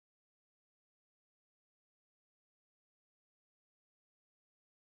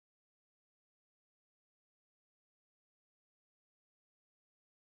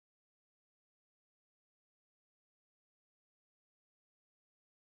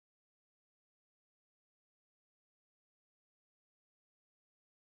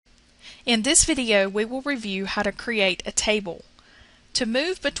In this video, we will review how to create a table. To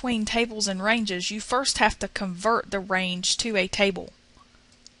move between tables and ranges, you first have to convert the range to a table.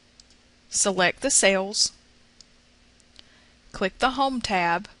 Select the cells, click the Home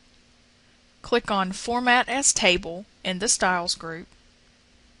tab, click on Format as Table in the Styles group,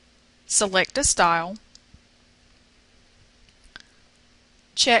 select a style,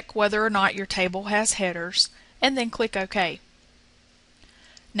 check whether or not your table has headers, and then click OK.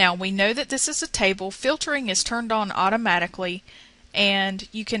 Now we know that this is a table. Filtering is turned on automatically, and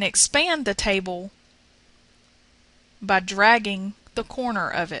you can expand the table by dragging the corner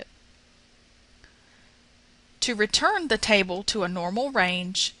of it. To return the table to a normal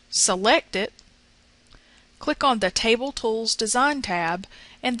range, select it, click on the Table Tools Design tab,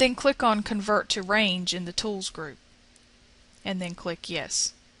 and then click on Convert to Range in the Tools group, and then click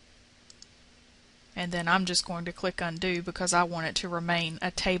Yes. And then I'm just going to click Undo because I want it to remain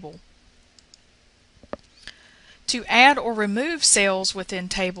a table. To add or remove cells within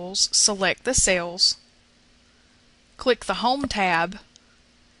tables, select the cells, click the Home tab,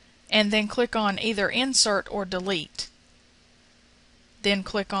 and then click on either Insert or Delete. Then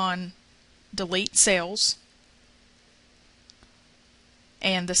click on Delete Cells,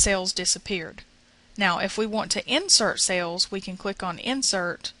 and the cells disappeared. Now if we want to insert cells, we can click on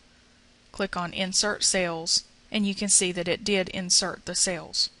Insert, click on Insert Cells, and you can see that it did insert the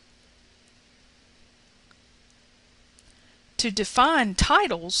cells. To define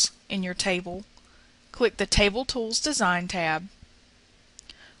titles in your table, click the Table Tools Design tab,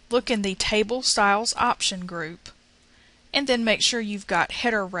 look in the Table Styles option group, and then make sure you've got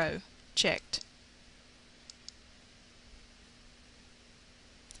Header Row checked.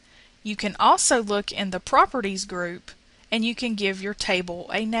 You can also look in the Properties group, and you can give your table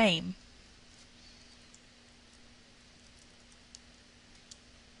a name.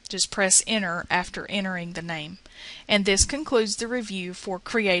 Just press Enter after entering the name. And this concludes the review for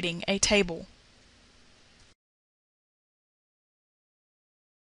creating a table.